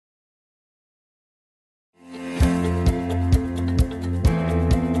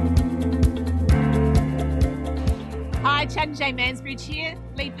Chad and Jay Mansbridge here,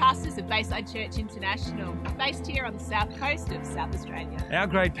 lead pastors of Bayside Church International, based here on the south coast of South Australia. Our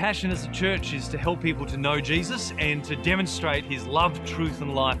great passion as a church is to help people to know Jesus and to demonstrate his love, truth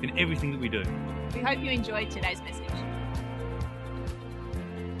and life in everything that we do. We hope you enjoyed today's message.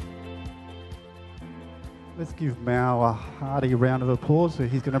 Let's give Mal a hearty round of applause.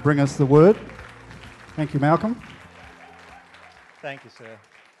 He's going to bring us the word. Thank you, Malcolm. Thank you, sir.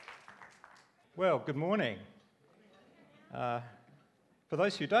 Well, good morning. For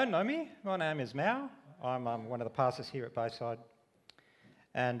those who don't know me, my name is Mal. I'm one of the pastors here at Bayside.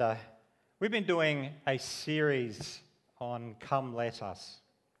 And we've been doing a series on Come Let Us.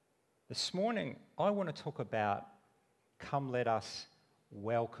 This morning, I want to talk about Come Let Us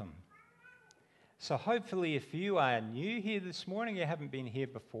Welcome. So hopefully if you are new here this morning, you haven't been here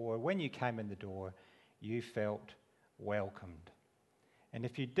before, when you came in the door, you felt welcomed. And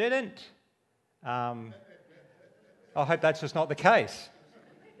if you didn't, I hope that's just not the case.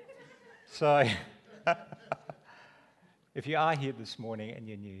 So, if you are here this morning and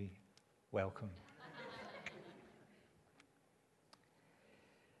you're new, welcome.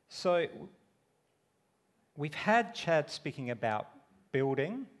 So, we've had Chad speaking about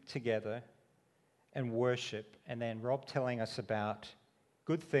building together and worship, and then Rob telling us about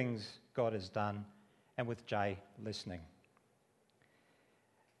good things God has done, and with Jay listening.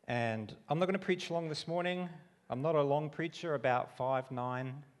 And I'm not going to preach long this morning. I'm not a long preacher, about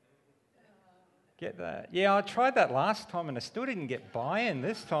 5'9". Get that? Yeah, I tried that last time and I still didn't get buy-in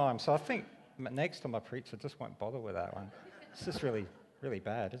this time. So I think next time I preach, I just won't bother with that one. It's just really, really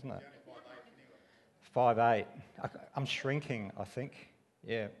bad, isn't it? 5'8". I'm shrinking, I think.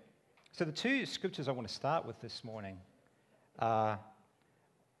 Yeah. So the two scriptures I want to start with this morning are,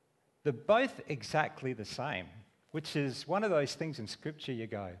 they're both exactly the same, which is one of those things in Scripture you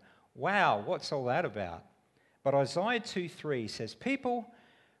go, wow, what's all that about? But Isaiah 2:3 says, people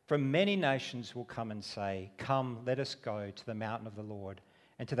from many nations will come and say, come, let us go to the mountain of the Lord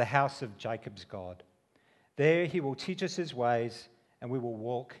and to the house of Jacob's God. There he will teach us his ways and we will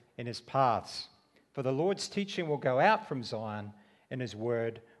walk in his paths. For the Lord's teaching will go out from Zion and his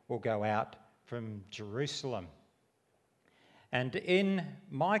word will go out from Jerusalem. And in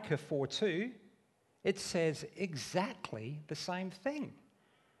Micah 4:2, it says exactly the same thing.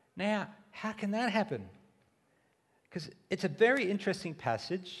 Now, how can that happen? Because it's a very interesting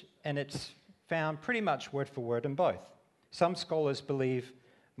passage, and it's found pretty much word for word in both. Some scholars believe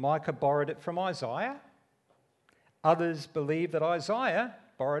Micah borrowed it from Isaiah. Others believe that Isaiah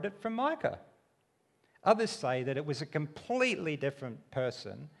borrowed it from Micah. Others say that it was a completely different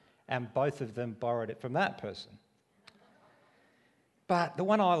person, and both of them borrowed it from that person. But the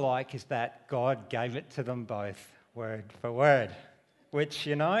one I like is that God gave it to them both, word for word, which,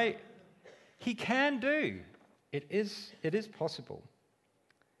 you know, he can do. It is possible.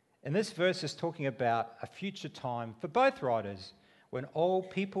 And this verse is talking about a future time for both writers when all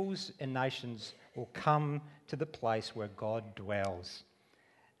peoples and nations will come to the place where God dwells.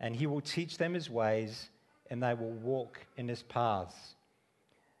 And he will teach them his ways and they will walk in his paths.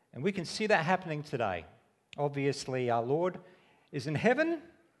 And we can see that happening today. Obviously, our Lord is in heaven,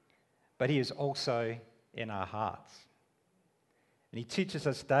 but he is also in our hearts. And he teaches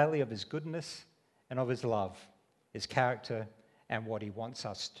us daily of his goodness and of his love, his character, and what he wants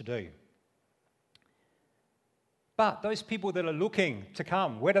us to do. But those people that are looking to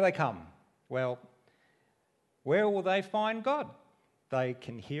come, where do they come? Well, where will they find God? They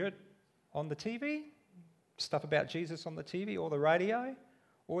can hear it on the TV, stuff about Jesus on the TV or the radio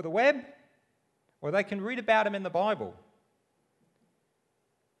or the web, or they can read about him in the Bible.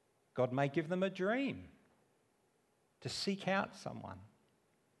 God may give them a dream to seek out someone.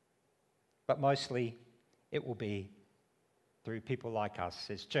 But mostly it will be through people like us,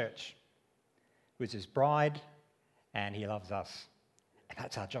 his church, who is his bride, and he loves us. And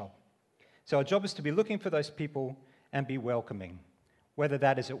that's our job. So our job is to be looking for those people and be welcoming, whether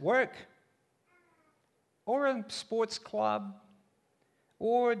that is at work or a sports club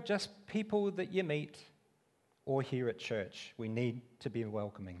or just people that you meet or here at church. We need to be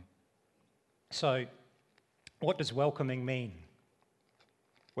welcoming. So what does welcoming mean?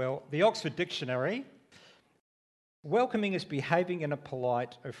 Well, the Oxford Dictionary, welcoming is behaving in a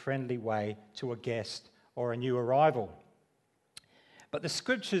polite or friendly way to a guest or a new arrival. But the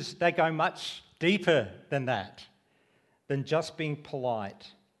scriptures, they go much deeper than that, than just being polite.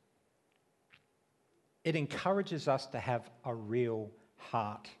 It encourages us to have a real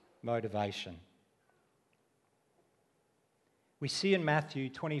heart motivation. We see in Matthew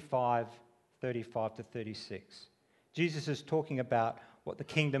 25:35 to 36, Jesus is talking about what the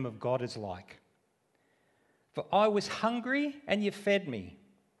kingdom of God is like. For I was hungry, and you fed me.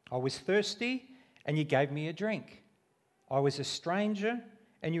 I was thirsty, and you gave me a drink. I was a stranger,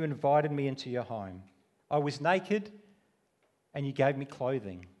 and you invited me into your home. I was naked, and you gave me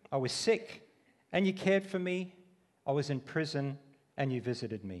clothing. I was sick, and you cared for me. I was in prison, and you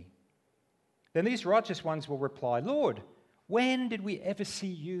visited me. Then these righteous ones will reply, Lord, when did we ever see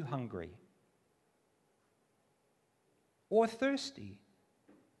you hungry or thirsty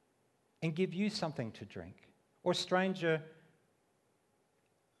and give you something to drink? Or a stranger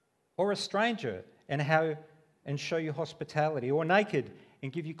and show you hospitality, or naked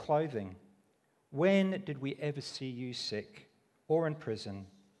and give you clothing? When did we ever see you sick or in prison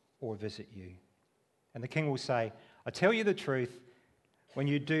or visit you? And the king will say, I tell you the truth, when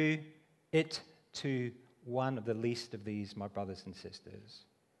you do it to one of the least of these, my brothers and sisters,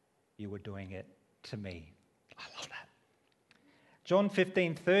 you were doing it to me. I love that. John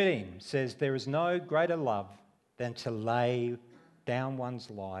 15:13 says, there is no greater love than to lay down one's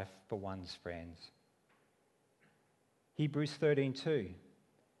life for one's friends. Hebrews 13:2,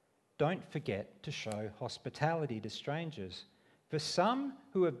 don't forget to show hospitality to strangers, for some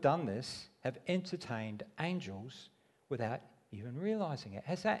who have done this have entertained angels without even realizing it.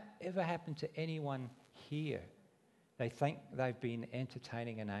 Has that ever happened to anyone here? They think they've been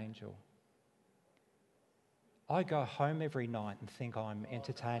entertaining an angel. I go home every night and think I'm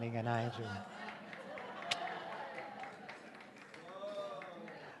entertaining an angel.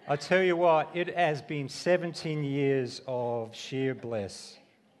 I tell you what, it has been 17 years of sheer bliss.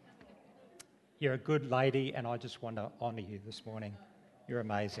 You're a good lady, and I just want to honour you this morning. You're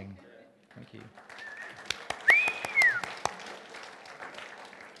amazing. Thank you.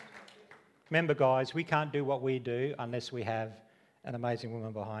 Remember, guys, we can't do what we do unless we have an amazing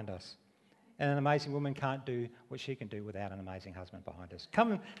woman behind us. And an amazing woman can't do what she can do without an amazing husband behind us.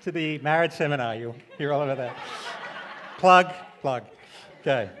 Come to the marriage seminar. You'll hear all about that. Plug.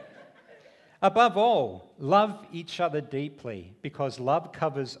 Okay. Above all, love each other deeply, because love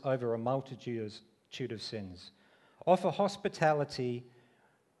covers over a multitude of sins. Offer hospitality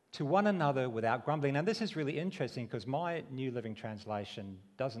to one another without grumbling. Now, this is really interesting because my New Living Translation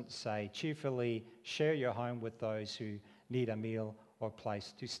doesn't say cheerfully share your home with those who need a meal or a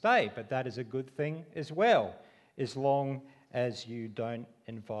place to stay, but that is a good thing as well, as long as you don't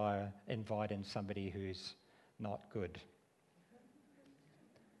invite in somebody who's not good.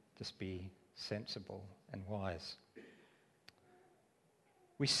 Just be sensible and wise.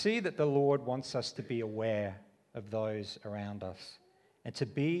 We see that the Lord wants us to be aware of those around us and to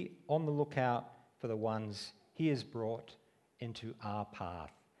be on the lookout for the ones He has brought into our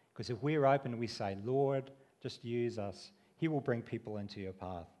path. Because if we're open and we say, Lord, just use us, He will bring people into your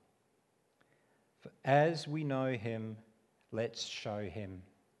path. For as we know Him, let's show Him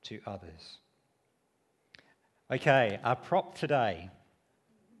to others. Okay, our prop today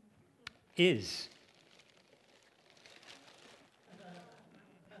is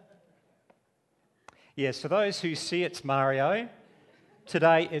yes, for those who see it's Mario,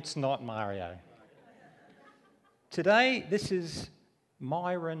 today it's not Mario. Today this is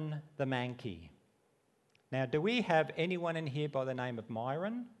Myron the Mankey. Now, do we have anyone in here by the name of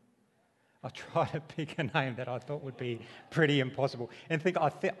Myron? I tried to pick a name that I thought would be pretty impossible. In fact,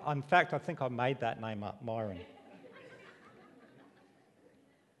 I think I made that name up, Myron.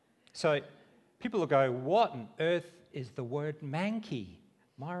 So people will go, what on earth is the word manky?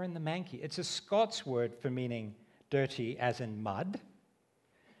 Myron the Mankey. It's a Scots word for meaning dirty as in mud.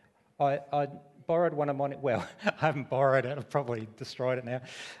 I borrowed one of Monty, well, I haven't borrowed it, I've probably destroyed it now,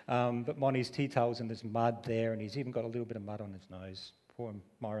 but Monty's tea towels and there's mud there, and he's even got a little bit of mud on his nose. Poor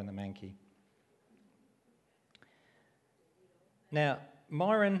Myron the Mankey. Now,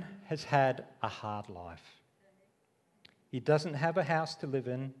 Myron has had a hard life. He doesn't have a house to live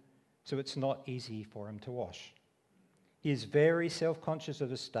in, so it's not easy for him to wash. He is very self-conscious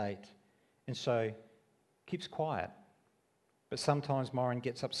of his state, and so keeps quiet. But sometimes Myron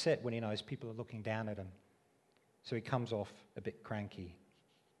gets upset when he knows people are looking down at him, so he comes off a bit cranky.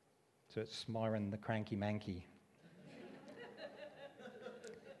 So it's Myron the Cranky Mankey.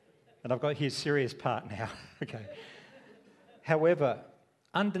 And I've got his serious part now. Okay. However,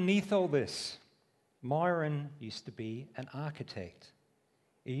 underneath all this, Myron used to be an architect.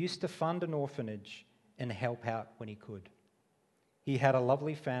 He used to fund an orphanage and help out when he could. He had a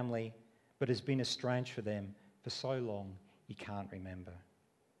lovely family, but has been estranged from them for so long he can't remember.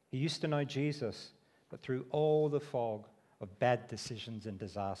 He used to know Jesus, but through all the fog of bad decisions and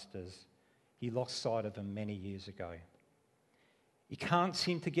disasters, he lost sight of him many years ago. He can't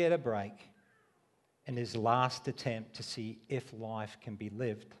seem to get a break, and his last attempt to see if life can be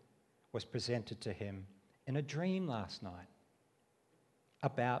lived was presented to him in a dream last night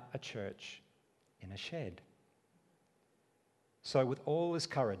about a church in a shed. So with all his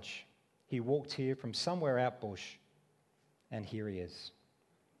courage, he walked here from somewhere out bush, and here he is.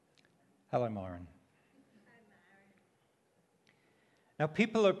 Hello, Myron. Now,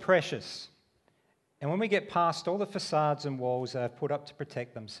 people are precious, and when we get past all the facades and walls they have put up to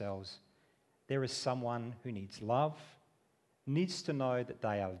protect themselves, there is someone who needs love, needs to know that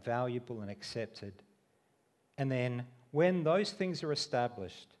they are valuable and accepted. And then, when those things are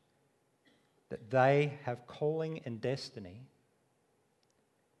established, that they have calling and destiny,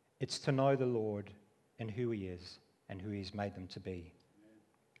 it's to know the Lord and who He is and who He's made them to be.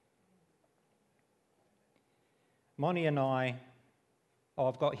 Moni and I,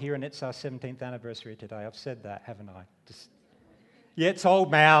 I've got here, and it's our 17th anniversary today. I've said that, haven't I? Yeah, it's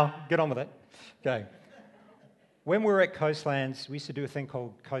old, Mal. Get on with it. Okay. When we were at Coastlands, we used to do a thing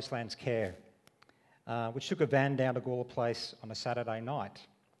called Coastlands Care, which took a van down to Gawler Place on a Saturday night.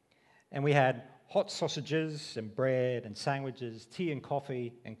 And we had hot sausages and bread and sandwiches, tea and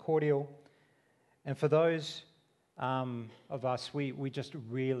coffee and cordial. And for those of us, we just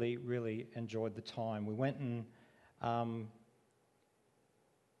really, really enjoyed the time. We went and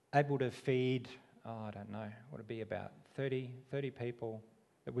able to feed, I don't know, what would it be, about 30 people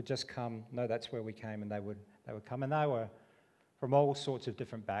that would just come. No, that's where we came, and they would come. And they were from all sorts of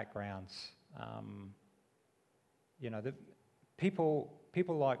different backgrounds. The people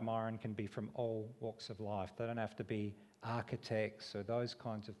like Myron can be from all walks of life. They don't have to be architects or those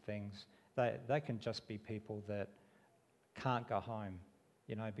kinds of things. They can just be people that can't go home,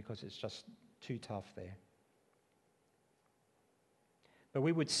 because it's just too tough there. But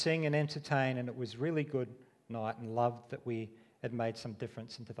we would sing and entertain, and it was really good night, and loved that we had made some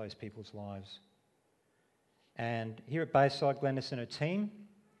difference into those people's lives. And here at Bayside, Glennis and her team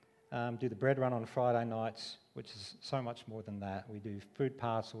do the bread run on Friday nights, which is so much more than that. We do food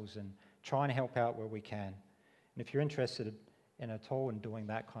parcels and try and help out where we can. And if you're interested in at all in doing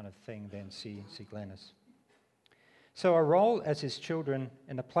that kind of thing, then see Glennis. So our role as his children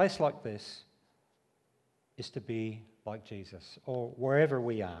in a place like this is to be like Jesus, or wherever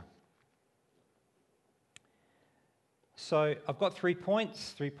we are. So I've got 3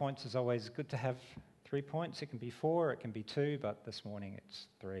 points. 3 points is always good to have 3 points. It can be 4, it can be 2, but this morning it's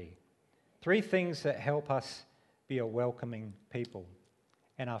 3. 3 things that help us be a welcoming people.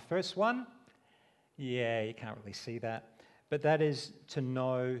 And our first one, you can't really see that, but that is to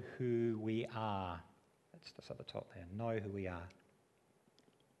know who we are. That's just at the top there, know who we are.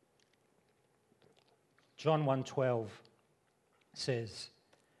 John 1:12 says,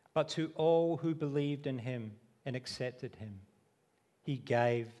 "But to all who believed in him and accepted him, he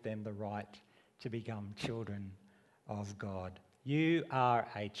gave them the right to become children of God." You are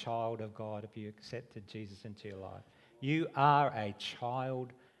a child of God if you accepted Jesus into your life. You are a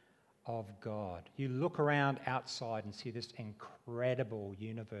child of God. You look around outside and see this incredible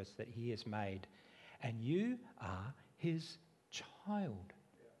universe that he has made, and you are his child.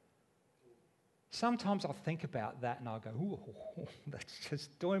 Sometimes I think about that and I go, ooh, that's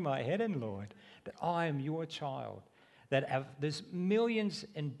just doing my head in, Lord, that I am your child, that there's millions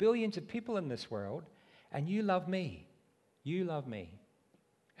and billions of people in this world, and you love me. You love me.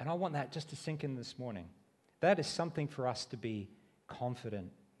 And I want that just to sink in this morning. That is something for us to be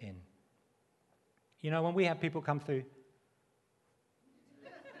confident in. When we have people come through,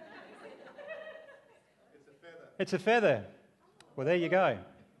 it's a feather. Well, there you go.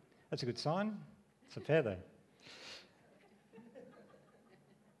 That's a good sign. It's a feather.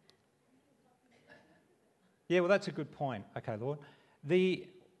 Yeah, well, that's a good point. Okay, Lord.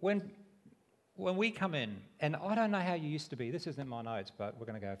 When we come in, and I don't know how you used to be. This isn't my notes, but we're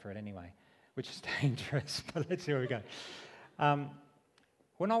going to go for it anyway, which is dangerous, but let's see where we go.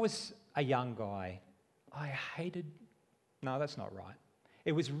 When I was a young guy, I hated... No, that's not right.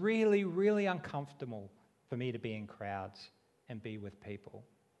 It was really, really uncomfortable for me to be in crowds and be with people,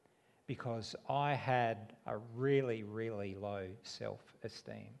 because I had a really, really low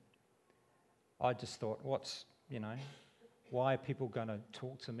self-esteem. I just thought, why are people going to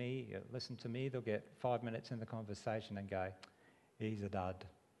talk to me, listen to me? They'll get 5 minutes in the conversation and go, he's a dud.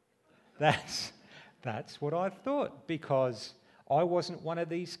 That's what I thought, because I wasn't one of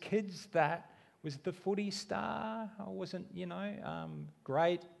these kids that was the footy star. I wasn't,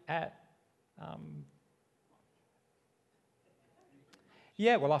 great at...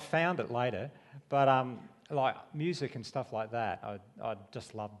 I found it later, but like music and stuff like that, I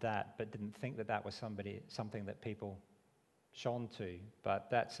just loved that, but didn't think that was something that people shone to. But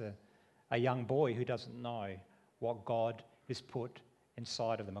that's a young boy who doesn't know what God has put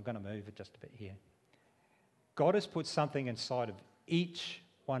inside of them. I'm going to move it just a bit here. God has put something inside of each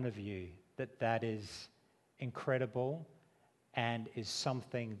one of you that is incredible and is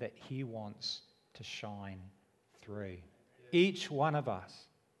something that He wants to shine through. Each one of us.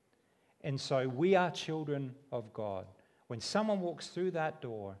 And so we are children of God. When someone walks through that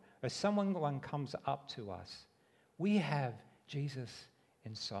door or someone comes up to us, we have Jesus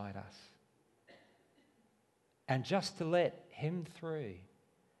inside us. And just to let Him through.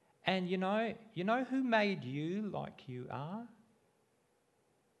 And you know who made you like you are?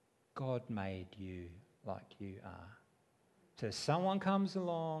 God made you like you are. So someone comes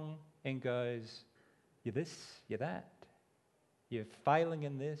along and goes, you're this, you're that, you're failing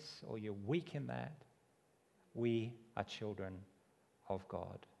in this, or you're weak in that. We are children of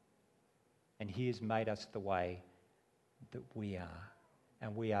God. And He has made us the way that we are.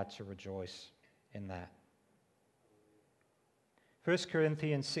 And we are to rejoice in that. 1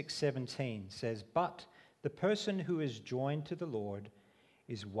 Corinthians 6:17 says, but the person who is joined to the Lord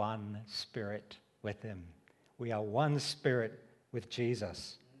is one spirit with Him. We are one spirit with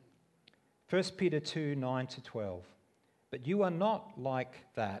Jesus. 1 Peter 2:9-12. But you are not like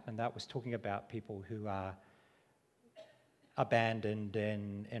that, and that was talking about people who are abandoned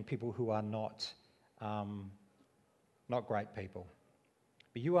and people who are not great people.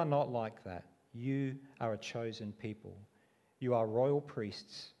 But you are not like that. You are a chosen people. You are royal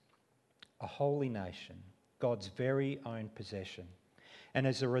priests, a holy nation, God's very own possession. And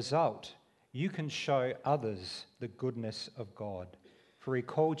as a result, you can show others the goodness of God, for He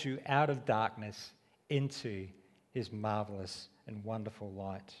called you out of darkness into His marvelous and wonderful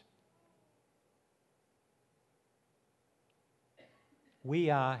light.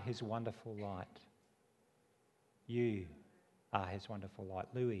 We are His wonderful light. You are His wonderful light.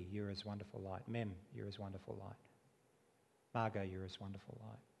 Louis, you're His wonderful light. Mem, you're His wonderful light. Margot, you're His wonderful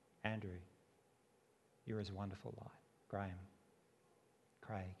light. Andrew, you're His wonderful light. Graham,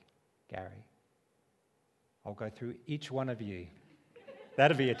 Craig, Gary. I'll go through each one of you.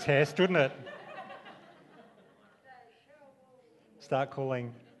 That'd be a test, wouldn't it? Start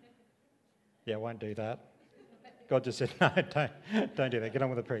calling. Yeah, I won't do that. God just said, no, don't do that. Get on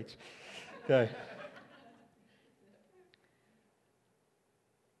with the preach. Go.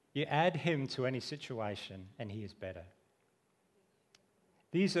 You add Him to any situation and He is better.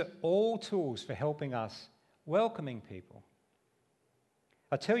 These are all tools for helping us welcoming people.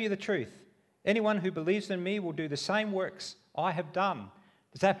 I tell you the truth. Anyone who believes in me will do the same works I have done.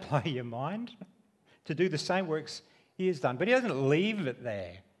 Does that blow your mind? To do the same works He has done. But He doesn't leave it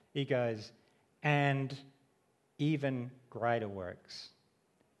there. He goes, and even greater works,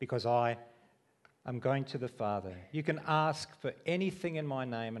 because I am going to the Father. You can ask for anything in my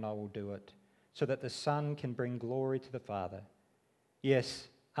name and I will do it, so that the Son can bring glory to the Father. Yes,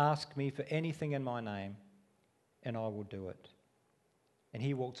 ask me for anything in my name and I will do it. And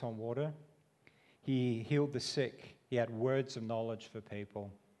He walked on water. He healed the sick. He had words of knowledge for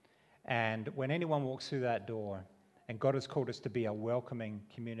people. And when anyone walks through that door, and God has called us to be a welcoming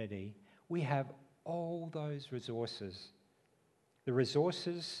community, we have all those resources. The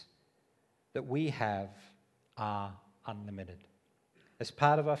resources that we have are unlimited. As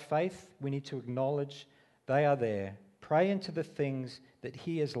part of our faith, we need to acknowledge they are there. Pray into the things that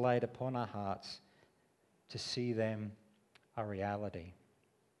He has laid upon our hearts to see them a reality.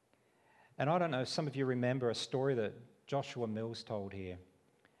 And I don't know if some of you remember a story that Joshua Mills told here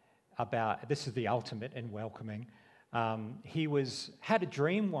about, this is the ultimate in welcoming. He had a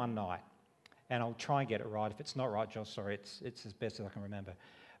dream one night, and I'll try and get it right. If it's not right, Josh, sorry, it's as best as I can remember.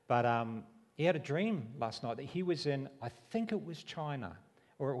 But he had a dream last night that he was in, I think it was China,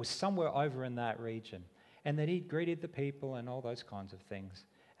 or it was somewhere over in that region, and that he'd greeted the people and all those kinds of things.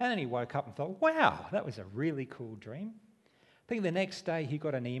 And then he woke up and thought, wow, that was a really cool dream. I think the next day he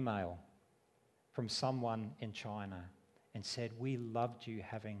got an email from someone in China and said, we loved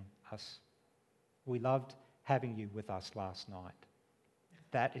having you with us last night.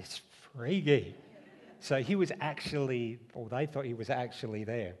 That is freaky. So he was actually, or they thought he was actually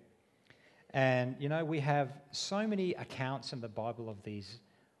there. And, you know, we have so many accounts in the Bible of these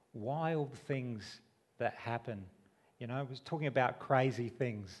wild things that happen. You know, I was talking about crazy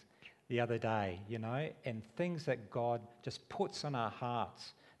things the other day, you know, and things that God just puts on our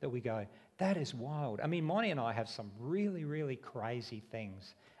hearts that we go, that is wild. I mean, Monty and I have some really, really crazy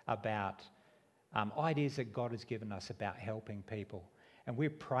things about ideas that God has given us about helping people. And we're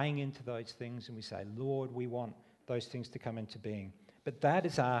praying into those things and we say, Lord, we want those things to come into being. But that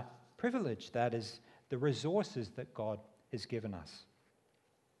is our privilege. That is the resources that God has given us.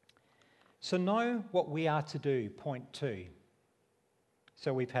 So know what we are to do, point 2.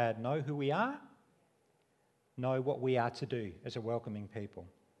 So we've had know who we are, know what we are to do as a welcoming people.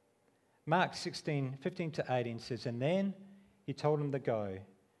 Mark 16:15-18 says, "And then he told them to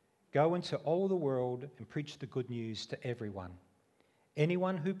go into all the world and preach the good news to everyone.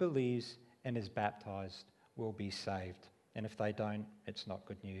 Anyone who believes and is baptized will be saved." And if they don't, it's not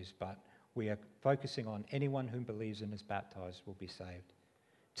good news, but we are focusing on anyone who believes and is baptized will be saved.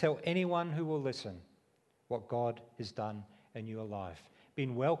 Tell anyone who will listen what God has done in your life.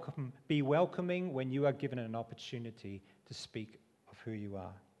 Be welcoming when you are given an opportunity to speak of who you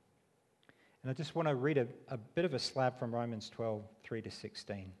are. And I just want to read a bit of a slab from Romans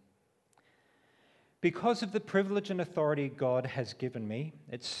 12:3-16. "Because of the privilege and authority God has given me,"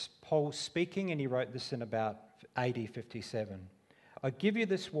 it's Paul speaking, and he wrote this in about AD 57. "I give you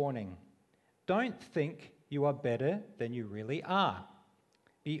this warning. Don't think you are better than you really are.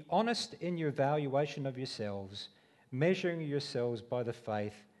 Be honest in your evaluation of yourselves, measuring yourselves by the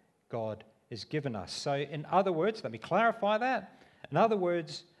faith God has given us." So in other words, let me clarify that. In other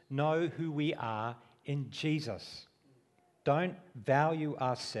words, know who we are in Jesus. Don't value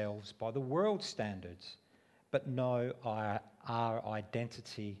ourselves by the world's standards, but know our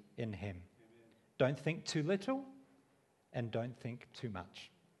identity in Him. Amen. Don't think too little and don't think too much.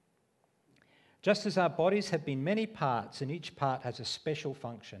 Just as our bodies have been many parts and each part has a special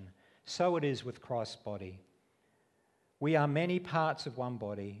function, so it is with Christ's body. We are many parts of one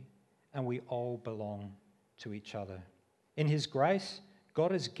body and we all belong to each other. In His grace,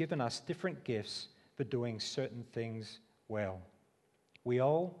 God has given us different gifts for doing certain things well. We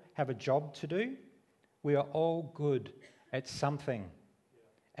all have a job to do. We are all good at something.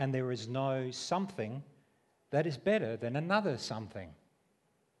 And there is no something that is better than another something.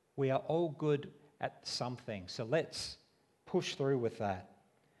 We are all good at something. So let's push through with that.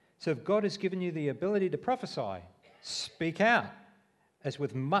 So if God has given you the ability to prophesy, speak out as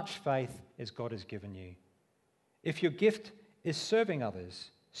with much faith as God has given you. If your gift is serving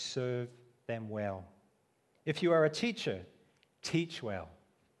others, serve them well. If you are a teacher, teach well.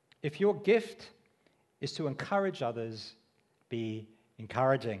 If your gift is to encourage others, be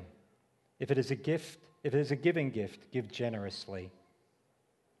encouraging. If it is a giving gift, give generously.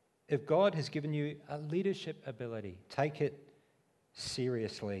 If God has given you a leadership ability, take it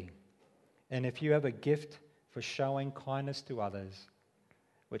seriously. And if you have a gift for showing kindness to others,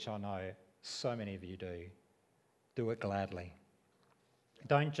 which I know so many of you do it gladly.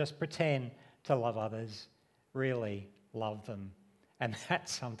 Don't just pretend to love others, really love them. And that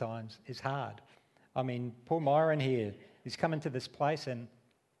sometimes is hard. I mean, poor Myron here, he's come into this place and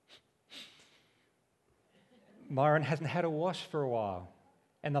Myron hasn't had a wash for a while.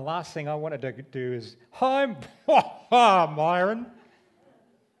 And the last thing I wanted to do is, "Hi, Myron."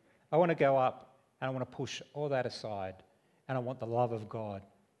 I want to go up and I want to push all that aside and I want the love of God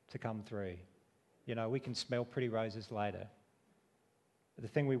to come through. You know, we can smell pretty roses later. But the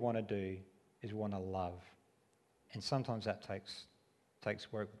thing we want to do is we want to love. And sometimes that takes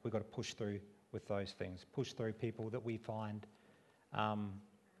work. We've got to push through with those things. Push through people that we find are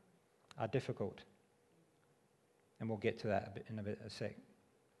difficult. And we'll get to that in a sec.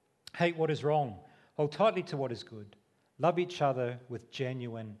 Hate what is wrong. Hold tightly to what is good. Love each other with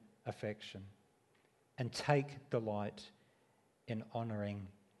genuine affection. And take delight in honouring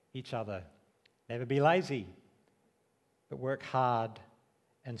each other. Never be lazy, but work hard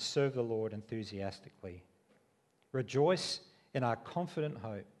and serve the Lord enthusiastically. Rejoice in our confident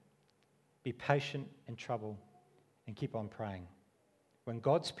hope. Be patient in trouble and keep on praying. When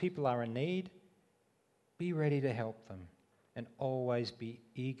God's people are in need, be ready to help them and always be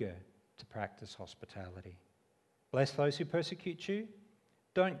eager to practice hospitality. Bless those who persecute you.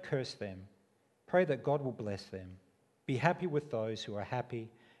 Don't curse them. Pray that God will bless them. Be happy with those who are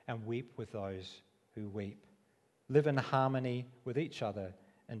happy and weep with those who weep. Live in harmony with each other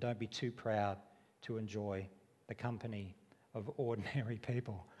and don't be too proud to enjoy the company of ordinary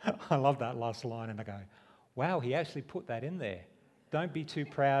people. I love that last line and I go, wow, he actually put that in there. Don't be too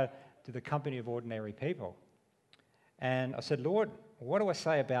proud to the company of ordinary people. And I said, Lord, what do I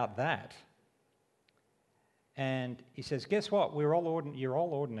say about that? And he says, guess what? You're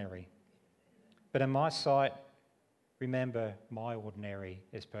all ordinary. But in my sight, remember, my ordinary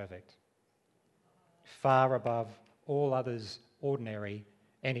is perfect. Far above all others ordinary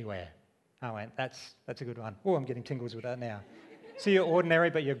anywhere. I went, that's a good one. Oh, I'm getting tingles with that now. So you're ordinary,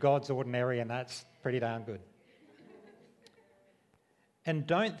 but you're God's ordinary, and that's pretty darn good. And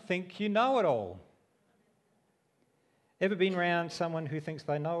don't think you know it all. Ever been around someone who thinks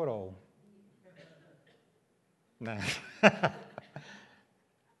they know it all? No.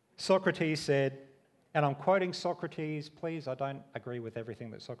 Socrates said, and I'm quoting Socrates, please, I don't agree with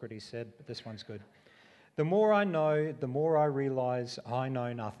everything that Socrates said, but this one's good. The more I know, the more I realize I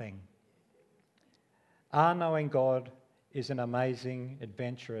know nothing. Our knowing God is an amazing,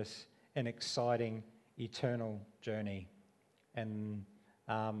 adventurous, and exciting eternal journey. And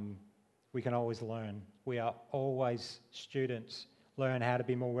we can always learn. We are always students. Learn how to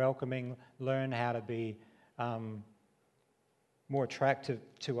be more welcoming, learn how to be more attractive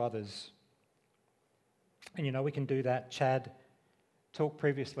to others. And you know, we can do that. Chad talked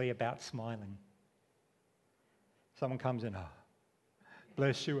previously about smiling. Someone comes in,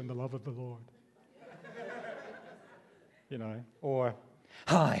 bless you in the love of the Lord. You know, or,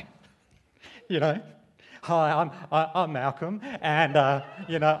 hi, you know, hi, I'm Malcolm, and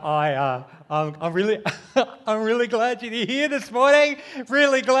you know, I'm really, I'm really glad you're here this morning.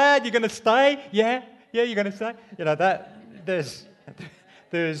 Really glad you're going to stay. Yeah, you're going to stay. You know that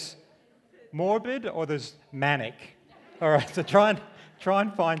there's morbid or there's manic. All right, so try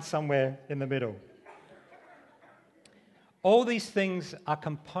and find somewhere in the middle. All these things are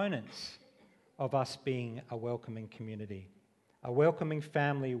components of us being a welcoming community, a welcoming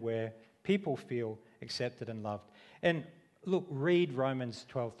family where people feel accepted and loved. And look, read Romans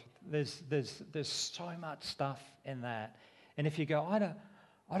 12. There's so much stuff in that. And if you go, I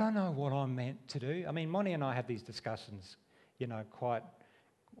don't know what I'm meant to do. I mean, Moni and I have these discussions, you know,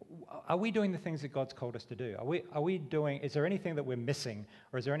 are we doing the things that God's called us to do? Are we doing, is there anything that we're missing,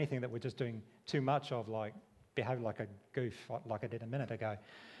 or is there anything that we're just doing too much of, like behave like a goof like I did a minute ago?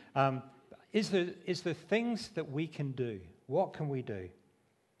 Is there things that we can do? What can we do?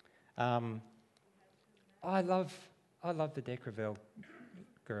 I love the Deckerville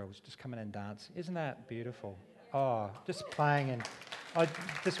girls just coming and dance. Isn't that beautiful? Oh, just playing, and I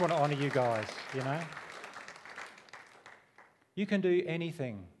just want to honour you guys, you know. You can do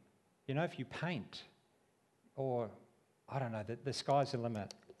anything, you know, if you paint, or, I don't know, the sky's the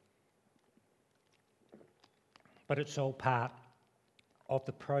limit. But it's all part of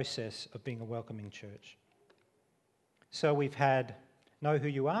the process of being a welcoming church. So we've had know who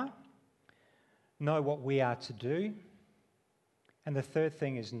you are, know what we are to do, and the third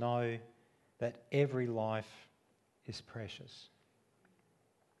thing is know that every life is precious.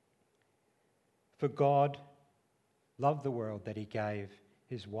 For God loved the world that he gave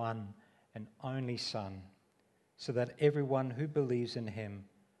his one and only Son, so that everyone who believes in him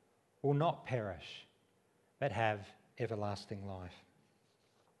will not perish, but have everlasting life.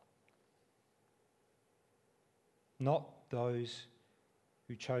 Not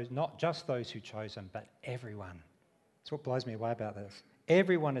just those who chose him, but everyone. That's what blows me away about this.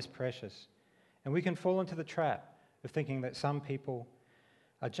 Everyone is precious. And we can fall into the trap of thinking that some people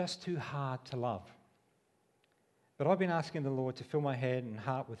are just too hard to love. But I've been asking the Lord to fill my head and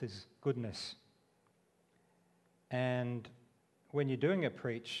heart with his goodness. And when you're doing a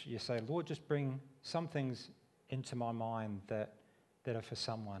preach, you say, Lord, just bring some things into my mind that are for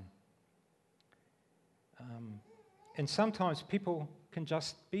someone. And sometimes people can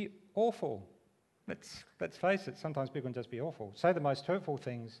just be awful. Let's face it, sometimes people can just be awful. Say the most hurtful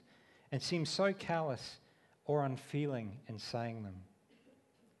things and seem so callous or unfeeling in saying them.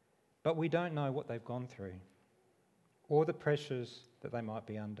 But we don't know what they've gone through or the pressures that they might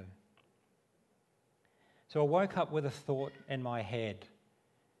be under. So I woke up with a thought in my head,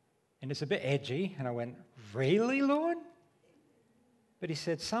 and it's a bit edgy, and I went, really, Lord? But he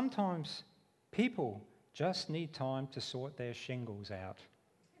said, sometimes people just need time to sort their shingles out.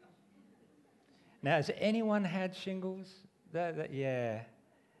 Now, has anyone had shingles? Yeah,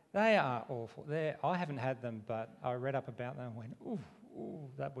 they are awful. I haven't had them, but I read up about them and went, ooh,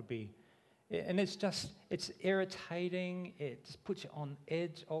 that would be... And it's irritating. It just puts you on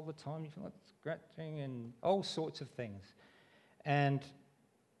edge all the time. You feel like scratching and all sorts of things. And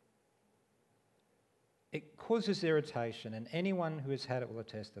it causes irritation, and anyone who has had it will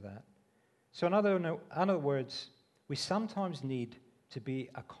attest to that. So in other words, we sometimes need to be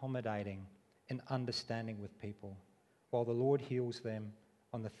accommodating and understanding with people while the Lord heals them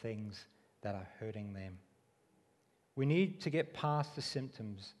on the things that are hurting them. We need to get past the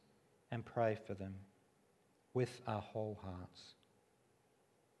symptoms and pray for them with our whole hearts.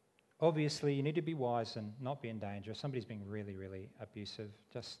 Obviously, you need to be wise and not be in danger. If somebody's being really, really abusive,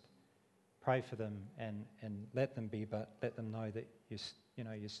 just pray for them and let them be, but let them know that you're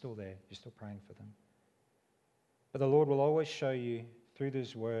still there, you're still praying for them. But the Lord will always show you through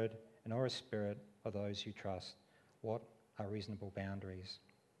His Word and or His Spirit of those who trust what are reasonable boundaries.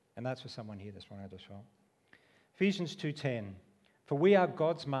 And that's for someone here this morning, I just felt. Ephesians 2:10, for we are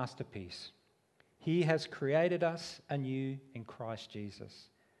God's masterpiece. He has created us anew in Christ Jesus,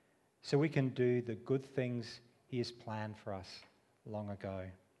 so we can do the good things He has planned for us long ago.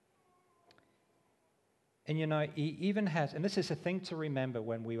 And you know, he even has, and this is a thing to remember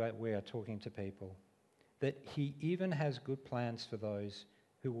when we are talking to people, that he even has good plans for those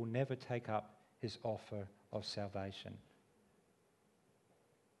who will never take up his offer of salvation.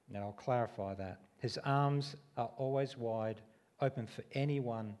 Now, I'll clarify that. His arms are always wide open for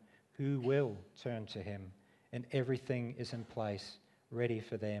anyone who will turn to him, and everything is in place ready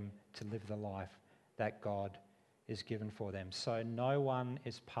for them to live the life that God is given for them. So no one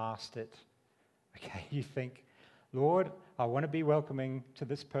is past it. Okay, you think, Lord, I want to be welcoming to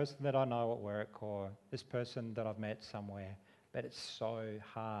this person that I know at work or this person that I've met somewhere, but it's so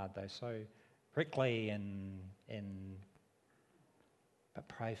hard. They're so prickly but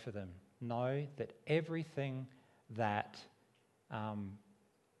pray for them. Know that everything that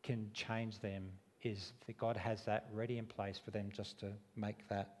can change them is that God has that ready in place for them just to make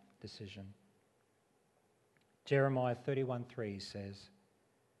that decision. Jeremiah 31:3 says,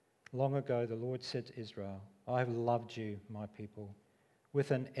 "Long ago the Lord said to Israel, I have loved you, my people,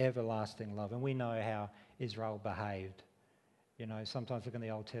 with an everlasting love." And we know how Israel behaved. You know, sometimes look in the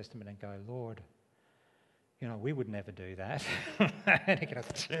Old Testament and go, Lord, you know, we would never do that.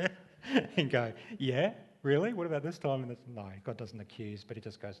 And go, yeah, really? What about this time? And no, God doesn't accuse, but he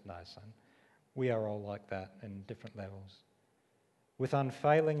just goes, no, son. We are all like that in different levels. With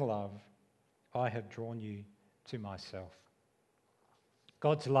unfailing love, I have drawn you to myself.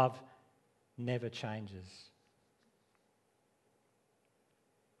 God's love never changes.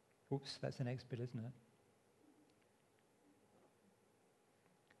 Oops, that's the next bit, isn't it?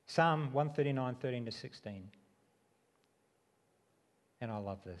 Psalm 139, 13 to 16. And I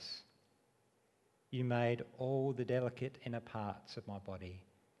love this. You made all the delicate inner parts of my body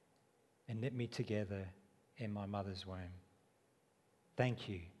and knit me together in my mother's womb. Thank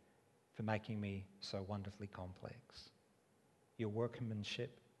you for making me so wonderfully complex. Your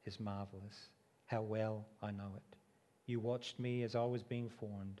workmanship is marvelous. How well I know it. You watched me as I was being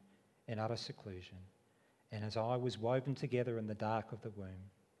formed in utter seclusion, and as I was woven together in the dark of the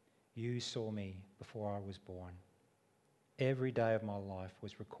womb, you saw me before I was born. Every day of my life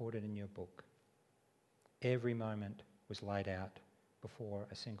was recorded in your book. Every moment was laid out before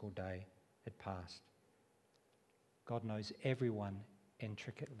a single day had passed. God knows everyone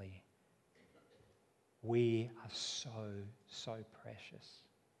intricately. We are so precious.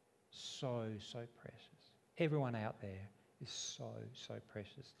 So precious. Everyone out there is so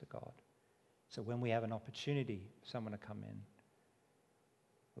precious to God. So when we have an opportunity for someone to come in,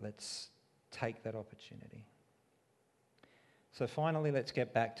 let's take that opportunity. So finally, let's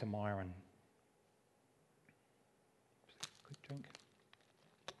get back to Myron. Quick drink.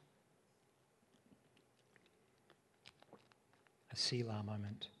 A Selah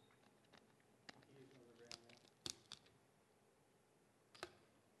moment.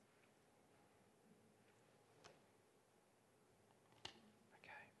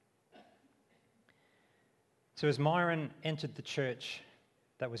 Okay. So as Myron entered the church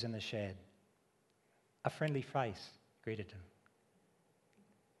that was in the shed, a friendly face greeted him.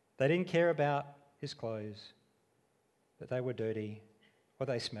 They didn't care about his clothes, that they were dirty or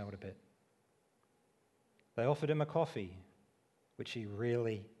they smelled a bit. They offered him a coffee, which he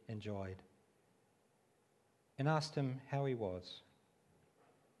really enjoyed, and asked him how he was.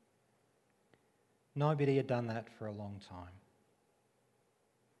 Nobody had done that for a long time.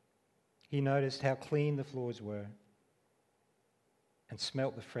 He noticed how clean the floors were and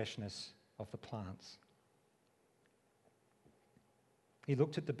smelt the freshness of the plants. He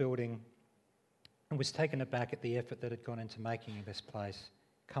looked at the building and was taken aback at the effort that had gone into making this place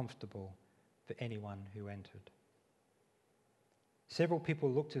comfortable for anyone who entered. Several people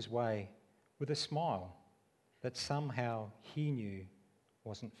looked his way with a smile that somehow he knew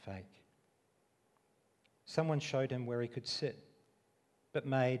wasn't fake. Someone showed him where he could sit, but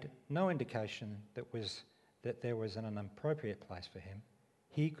made no indication that there was an appropriate place for him.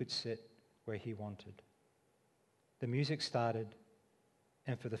 He could sit where he wanted. The music started,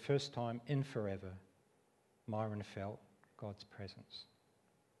 and for the first time in forever, Myron felt God's presence.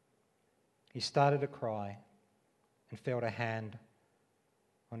 He started to cry and felt a hand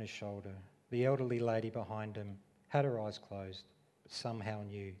on his shoulder. The elderly lady behind him had her eyes closed, but somehow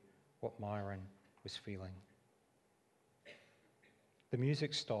knew what Myron was feeling. The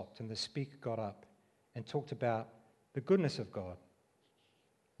music stopped and the speaker got up and talked about the goodness of God.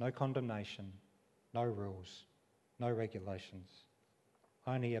 No condemnation, no rules, no regulations,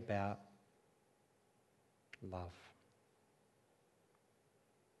 only about love.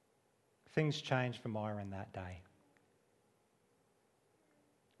 Things changed for Myron that day.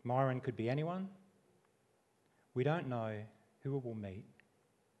 Myron could be anyone. We don't know who we will meet,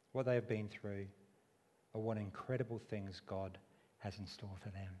 what they have been through, of what incredible things God has in store for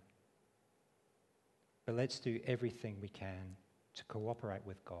them. But let's do everything we can to cooperate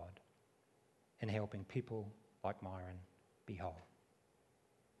with God in helping people like Myron be whole.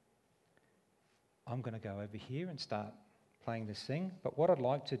 I'm going to go over here and start playing this thing, but what I'd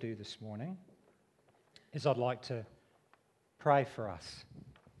like to do this morning is I'd like to pray for us.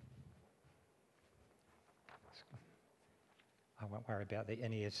 I won't worry about the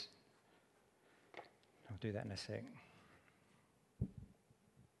in-ears. I'll do that in a sec.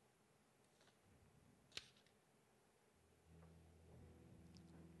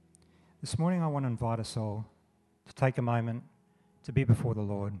 This morning I want to invite us all to take a moment to be before the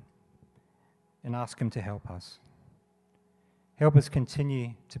Lord and ask Him to help us. Help us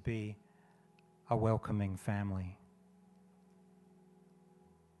continue to be a welcoming family.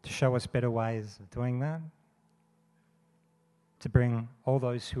 To show us better ways of doing that. To bring all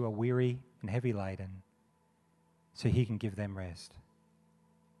those who are weary and heavy laden so He can give them rest.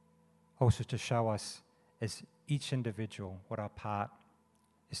 Also to show us as each individual what our part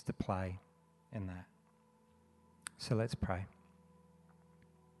is to play in that. So let's pray.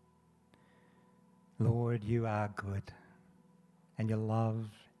 Lord, you are good, and your love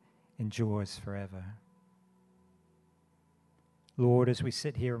endures forever. Lord, as we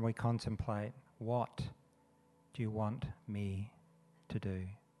sit here and we contemplate, what do you want me to do?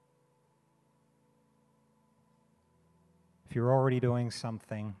 If you're already doing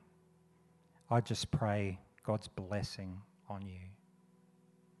something, I just pray God's blessing on you.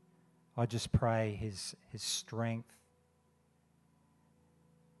 I just pray His strength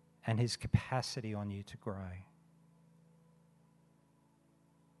and His capacity on you to grow.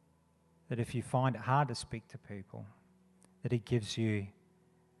 That if you find it hard to speak to people, that He gives you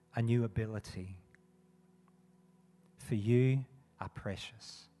a new ability. For you are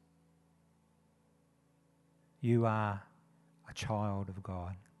precious. You are a child of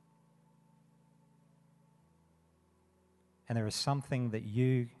God. And there is something that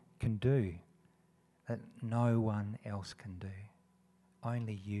you can do that no one else can do.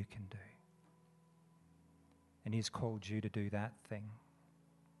 Only you can do. And He's called you to do that thing.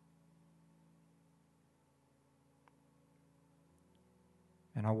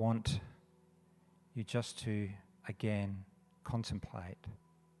 And I want you just to, again, contemplate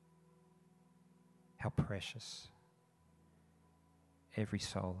how precious every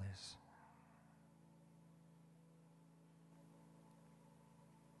soul is.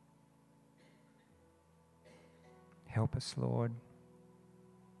 Help us, Lord.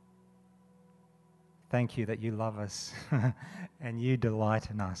 Thank you that you love us and you delight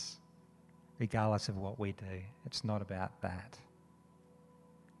in us, regardless of what we do. It's not about that.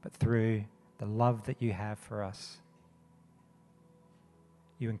 But through the love that you have for us,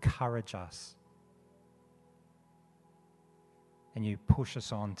 you encourage us and you push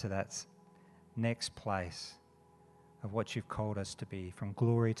us on to that next place of what you've called us to be, from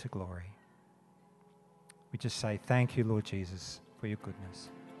glory to glory. We just say thank you, Lord Jesus, for your goodness.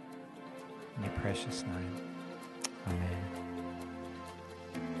 In your precious name, amen.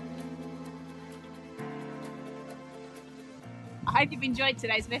 I hope you've enjoyed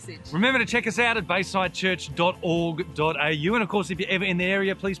today's message. Remember to check us out at baysidechurch.org.au. And of course, if you're ever in the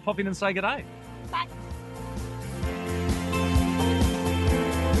area, please pop in and say good day.